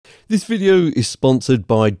This video is sponsored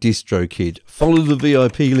by DistroKid. Follow the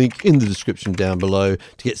VIP link in the description down below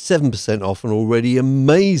to get 7% off an already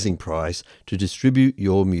amazing price to distribute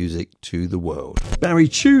your music to the world. Barry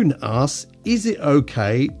Tune asks, is it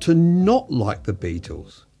okay to not like the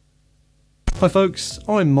Beatles? Hi folks,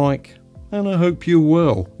 I'm Mike and I hope you're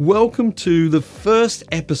well. Welcome to the first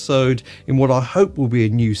episode in what I hope will be a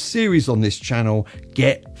new series on this channel,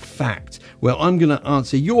 Get Fact, where I'm going to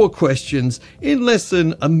answer your questions in less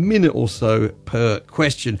than a minute or so per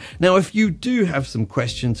question. Now, if you do have some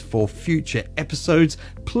questions for future episodes,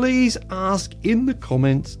 please ask in the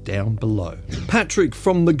comments down below. Patrick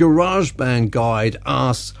from the GarageBand Guide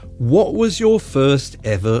asks, what was your first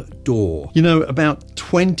ever DAW? You know, about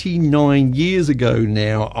 29 years ago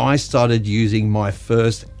now, I started using my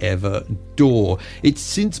first ever DAW. It's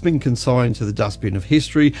since been consigned to the dustbin of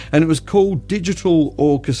history, and it was called Digital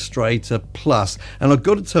Orchestrator Plus. And I've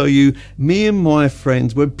got to tell you, me and my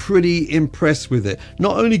friends were pretty impressed with it.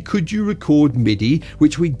 Not only could you record MIDI,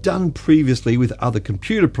 which we'd done previously with other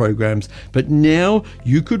computer programs, but now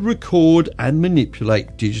you could record and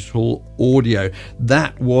manipulate digital audio.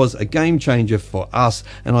 That was a game changer for us,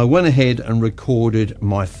 and I went ahead and recorded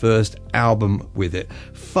my first album with it.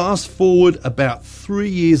 Fast forward about 3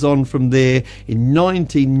 years on from there, in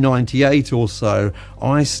 1998 or so,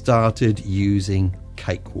 I started using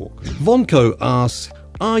Cakewalk. Vonko asks,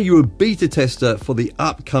 are you a beta tester for the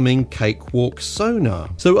upcoming Cakewalk Sonar?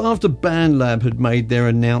 So after BandLab had made their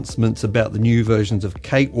announcements about the new versions of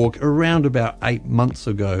Cakewalk around about 8 months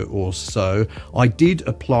ago or so, I did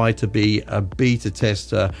apply to be a beta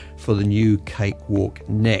tester for the new Cakewalk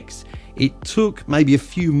Next. It took maybe a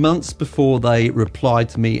few months before they replied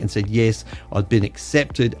to me and said, yes, I'd been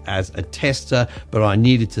accepted as a tester, but I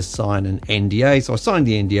needed to sign an NDA. So I signed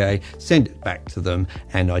the NDA, sent it back to them,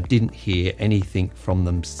 and I didn't hear anything from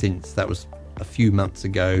them since. That was a few months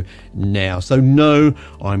ago now. So no,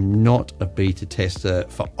 I'm not a beta tester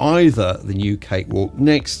for either the new Cakewalk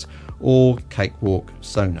Next or Cakewalk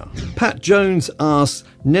Sonar. Pat Jones asks,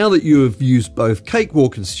 now that you have used both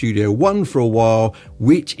Cakewalk and Studio One for a while,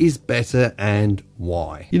 which is better and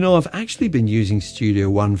why? You know, I've actually been using Studio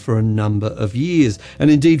One for a number of years,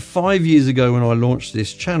 and indeed 5 years ago when I launched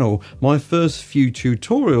this channel, my first few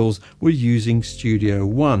tutorials were using Studio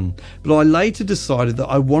One. But I later decided that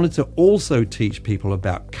I wanted to also teach people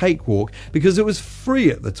about Cakewalk because it was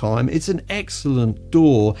free at the time. It's an excellent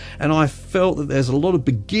DAW, and I felt that there's a lot of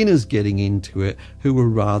beginners getting into it who were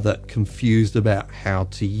rather confused about how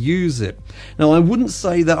to use it. Now, I wouldn't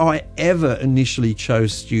say that I ever initially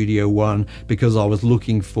chose Studio One because I was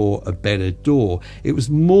looking for a better DAW. It was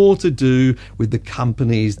more to do with the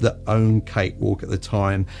companies that owned Cakewalk at the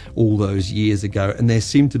time all those years ago, and there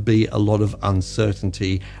seemed to be a lot of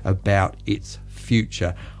uncertainty about its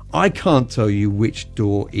future. I can't tell you which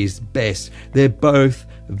DAW is best. They're both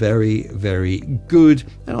very, very good,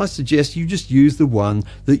 and I suggest you just use the one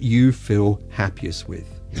that you feel happiest with.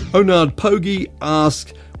 Onard Pogi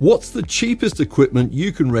asks, what's the cheapest equipment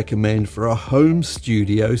you can recommend for a home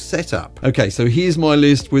studio setup? Okay, so here's my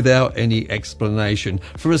list without any explanation.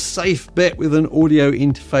 For a safe bet with an audio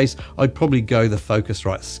interface, I'd probably go the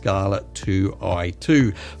Focusrite Scarlett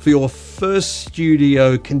 2i2. For your first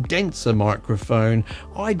studio condenser microphone,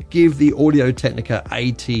 I'd give the Audio-Technica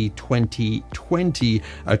AT2020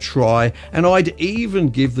 a try, and I'd even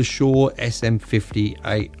give the Shure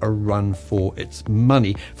SM58 a run for its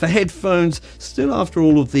money. For headphones, still after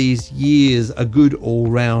all of these years, a good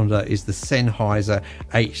all-rounder is the Sennheiser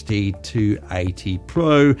HD280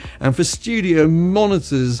 Pro. And for studio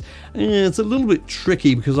monitors, it's a little bit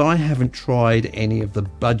tricky because I haven't tried any of the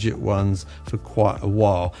budget ones for quite a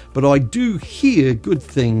while, but I do hear good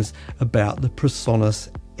things about the PreSonus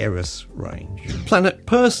Eris range. Planet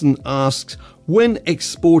Person asks, when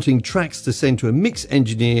exporting tracks to send to a mix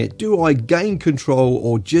engineer, do I gain control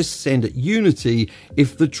or just send at Unity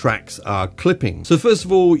if the tracks are clipping? So first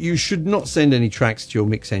of all, you should not send any tracks to your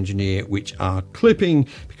mix engineer which are clipping,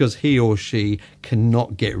 because he or she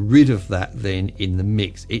cannot get rid of that then in the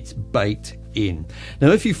mix. It's baked in.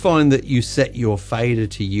 Now, if you find that you set your fader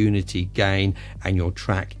to Unity gain and your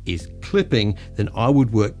track is clipping, then I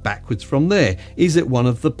would work backwards from there. Is it one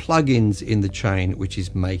of the plugins in the chain which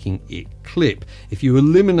is making it clip? If you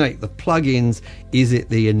eliminate the plugins, is it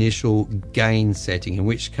the initial gain setting? In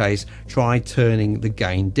which case, try turning the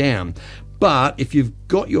gain down. But if you've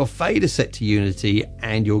got your fader set to Unity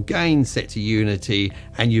and your gain set to Unity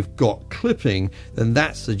and you've got clipping, then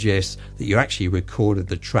that suggests that you actually recorded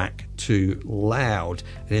the track too loud.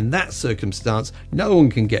 And in that circumstance, no one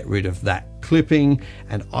can get rid of that clipping,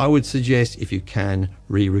 and I would suggest, if you can,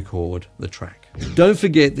 re-record the track. Don't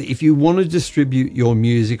forget that if you want to distribute your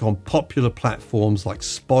music on popular platforms like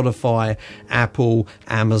Spotify, Apple,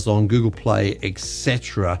 Amazon, Google Play,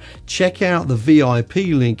 etc., check out the VIP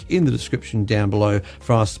link in the description down below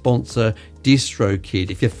for our sponsor DistroKid.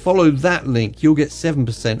 If you follow that link, you'll get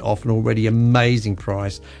 7% off an already amazing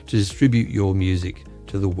price to distribute your music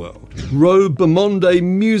to the world. Robamonde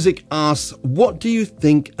Music asks, what do you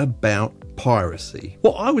think about piracy?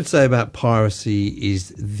 What I would say about piracy is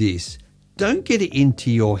this: don't get it into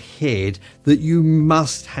your head that you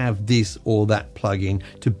must have this or that plugin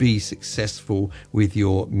to be successful with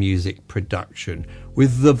your music production.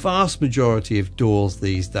 With the vast majority of DAWs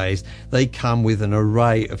these days, they come with an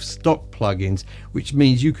array of stock plugins, which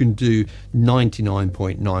means you can do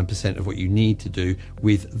 99.9% of what you need to do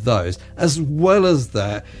with those. As well as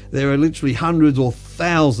that, there are literally hundreds or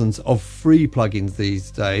thousands of free plugins these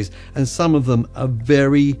days, and some of them are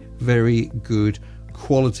very, very good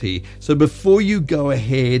quality. So before you go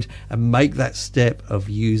ahead and make that step of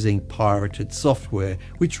using pirated software,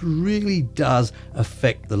 which really does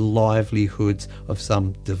affect the livelihoods of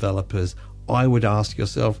some developers, I would ask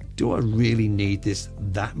yourself, do I really need this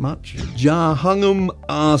that much? Jahungum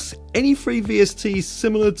asks, any free VST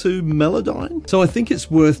similar to Melodyne? So I think it's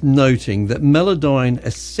worth noting that Melodyne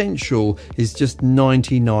Essential is just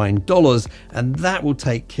 $99, and that will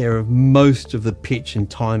take care of most of the pitch and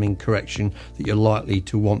timing correction that you're likely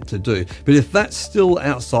to want to do. But if that's still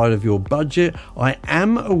outside of your budget, I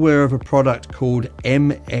am aware of a product called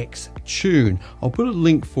MX Tune. I'll put a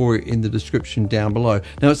link for it in the description down below.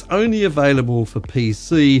 Now, it's only available for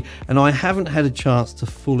PC, and I haven't had a chance to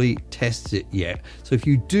fully test it yet. So if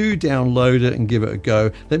you do download it and give it a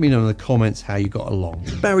go, let me know in the comments how you got along.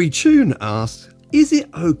 Barry Tune asks, is it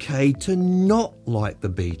okay to not like the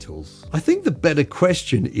Beatles? I think the better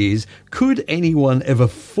question is, could anyone ever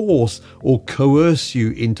force or coerce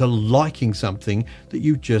you into liking something that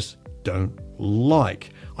you just don't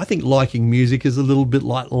like? I think liking music is a little bit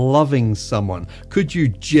like loving someone. Could you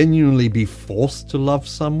genuinely be forced to love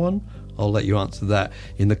someone? I'll let you answer that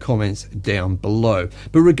in the comments down below.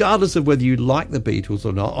 But regardless of whether you like the Beatles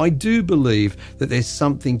or not, I do believe that there's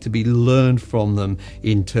something to be learned from them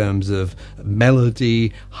in terms of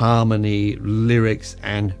melody, harmony, lyrics,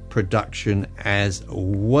 and production as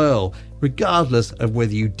well, regardless of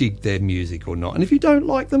whether you dig their music or not. And if you don't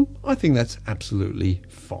like them, I think that's absolutely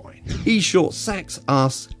fine. eShort Sax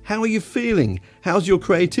asks, how are you feeling? How's your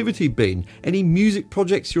creativity been? Any music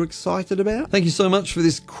projects you're excited about? Thank you so much for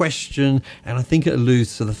this question, and I think it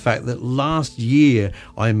alludes to the fact that last year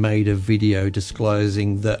I made a video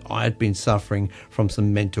disclosing that I had been suffering from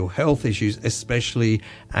some mental health issues, especially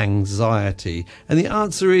anxiety. And the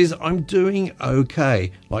answer is I'm doing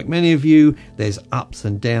okay. Like many of you, there's ups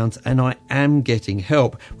and downs, and I am getting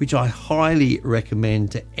help, which I highly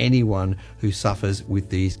recommend to anyone who suffers with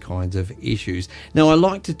these kinds of issues. Now, I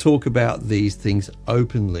like to talk about these things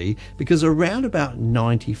openly because around about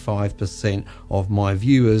 95% of my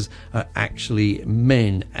viewers are actually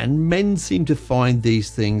men, and men seem to find these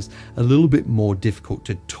things a little bit more difficult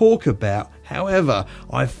to talk about. However,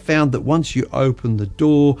 I've found that once you open the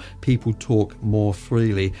door, people talk more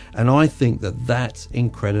freely, and I think that that's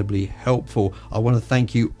incredibly helpful. I want to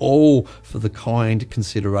thank you all for the kind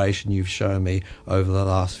consideration you've shown me over the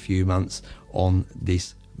last few months on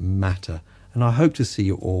this matter, and I hope to see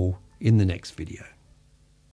you all in the next video.